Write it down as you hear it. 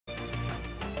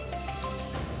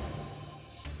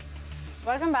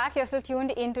Welcome back. You're still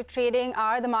tuned into Trading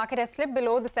Hour. The market has slipped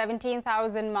below the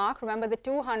 17,000 mark. Remember, the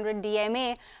 200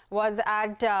 DMA was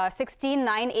at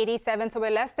 16,987, so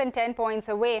we're less than 10 points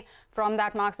away from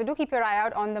that mark. So do keep your eye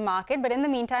out on the market. But in the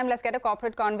meantime, let's get a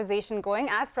corporate conversation going.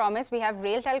 As promised, we have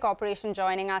RailTel Corporation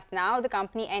joining us now. The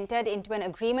company entered into an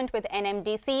agreement with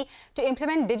NMDC to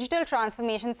implement digital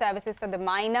transformation services for the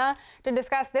miner. To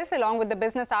discuss this, along with the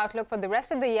business outlook for the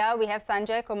rest of the year, we have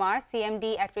Sanjai Kumar,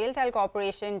 CMD at RailTel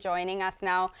Corporation, joining us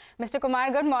now. Mr.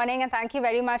 Kumar, good morning and thank you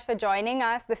very much for joining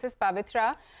us. This is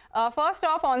Pavitra. First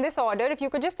off, on this order, if you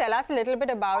could just tell us a little bit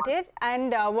about it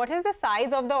and what is the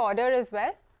size of the order as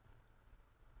well?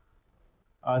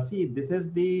 See, this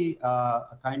is the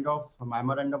kind of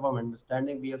memorandum of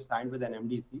understanding we have signed with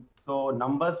NMDC. So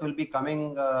numbers will be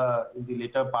coming in the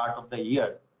later part of the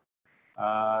year.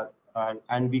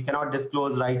 And we cannot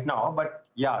disclose right now, but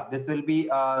yeah, this will be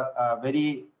a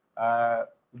very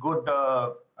good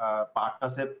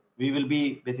partnership. We will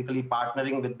be basically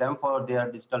partnering with them for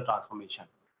their digital transformation.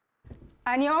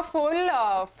 And your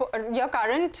your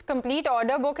current complete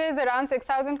order book is around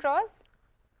 6,000 crores?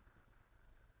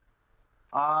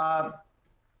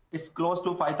 It's close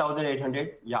to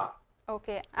 5,800. Yeah.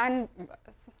 Okay. And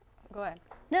go ahead.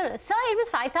 No, sir, it was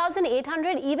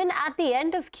 5,800 even at the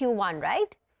end of Q1,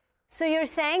 right? So you're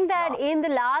saying that in the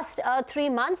last 3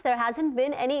 months, there hasn't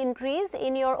been any increase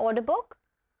in your order book?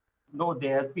 No,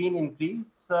 there has been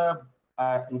increase.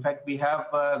 In fact, we have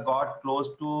got close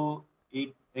to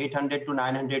 800 to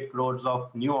 900 crores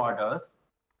of new orders.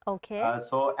 Okay.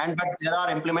 But there are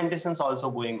implementations also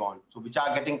going on, so which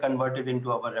are getting converted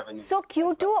into our revenue. So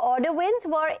Q2 order wins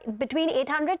were between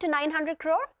 800 to 900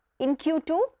 crore in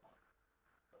Q2?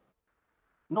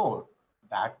 No,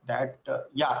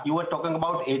 yeah, you were talking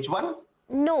about H1?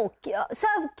 No,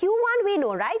 sir, Q1 we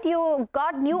know, right? You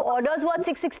got new orders worth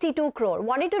 662 crore.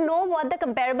 Wanted to know what the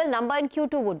comparable number in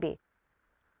Q2 would be.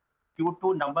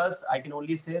 Q2 numbers, I can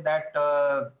only say that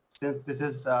since this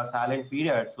is a silent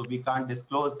period, so we can't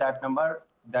disclose that number.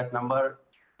 That number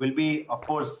will be, of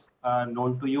course,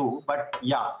 known to you. But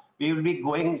yeah, we will be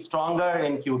going stronger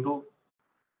in Q2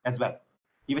 as well,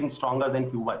 even stronger than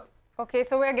Q1. Okay,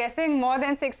 so we're guessing more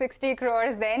than 660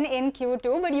 crores then in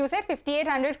Q2, but you said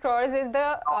 5,800 crores is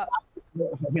the... I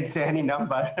didn't say any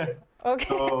number. Okay.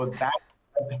 So that,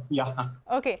 yeah.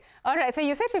 Okay, all right. So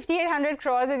you said 5,800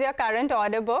 crores is your current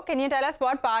order book. Can you tell us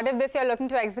what part of this you're looking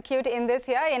to execute in this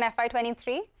year, in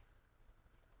FY23?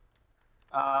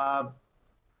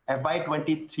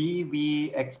 FY23,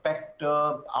 we expect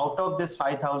out of this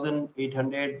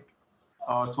 5,800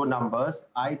 or so numbers,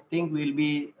 I think we'll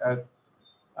be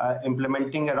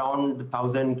implementing around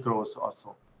 1,000 crores or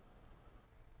so.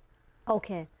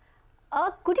 Okay.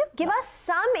 Could you give us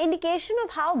some indication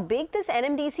of how big this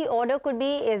NMDC order could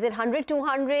be? Is it 100,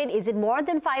 200? Is it more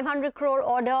than 500 crore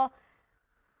order?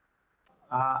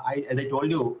 As I told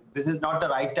you, this is not the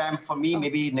right time for me.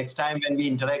 Maybe next time when we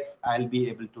interact, I'll be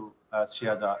able to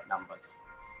share the numbers.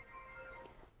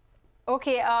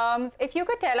 Okay, if you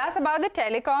could tell us about the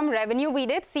telecom revenue, we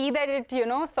did see that it,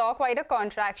 saw quite a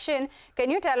contraction. Can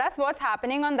you tell us what's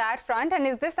happening on that front? And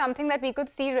is this something that we could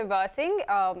see reversing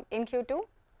in Q2?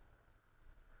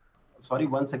 Sorry,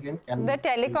 once again, the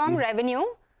telecom revenue,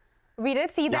 we did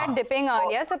see that dipping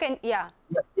earlier. So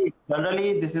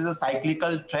generally, this is a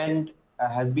cyclical trend,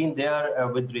 has been there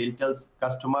with RailTel's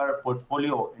customer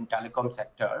portfolio in telecom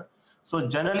sector. So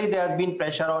generally, there has been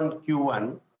pressure on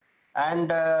Q1,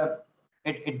 and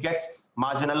it gets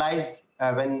marginalized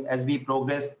as we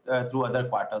progress through other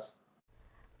quarters.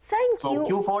 So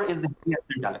Q4 is the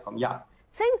telecom, yeah.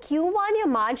 So in Q1, your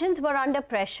margins were under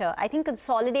pressure. I think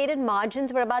consolidated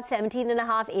margins were about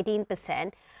 17.5%,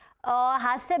 18%.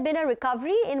 Has there been a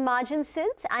recovery in margins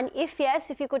since? And if yes,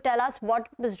 if you could tell us what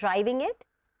was driving it?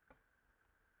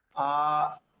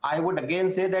 I would again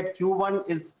say that Q1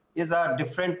 is a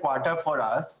different quarter for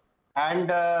us.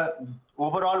 And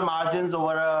overall margins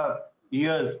over a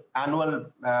year's annual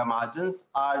margins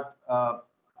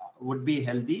would be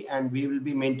healthy, and we will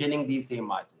be maintaining these same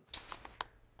margins.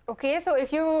 Okay, so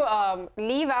if you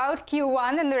leave out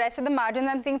Q1 and the rest of the margins,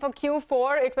 I'm seeing for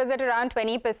Q4, it was at around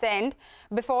 20%.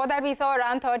 Before that, we saw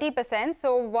around 30%.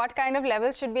 So what kind of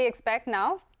levels should we expect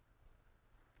now?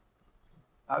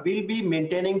 We'll be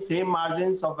maintaining same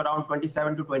margins of around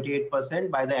 27 to 28%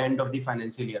 by the end of the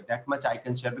financial year. That much I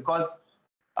can share, because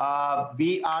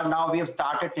we have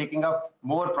started taking up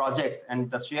more projects,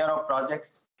 and the share of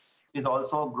projects is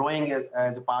also growing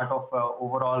as a part of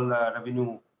overall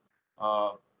revenue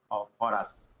for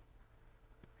us.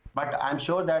 But I'm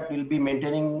sure that we'll be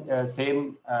maintaining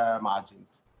same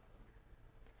margins.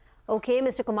 Okay,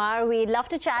 Mr. Kumar, we'd love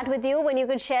to chat with you when you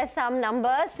could share some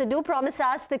numbers. So do promise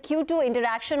us the Q2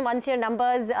 interaction once your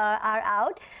numbers are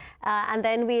out. And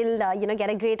then we'll get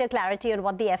a greater clarity on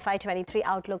what the FY23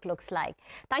 outlook looks like.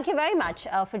 Thank you very much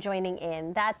for joining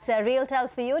in. That's RailTel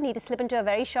for you. Need to slip into a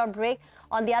very short break.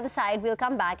 On the other side, we'll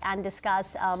come back and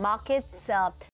discuss markets.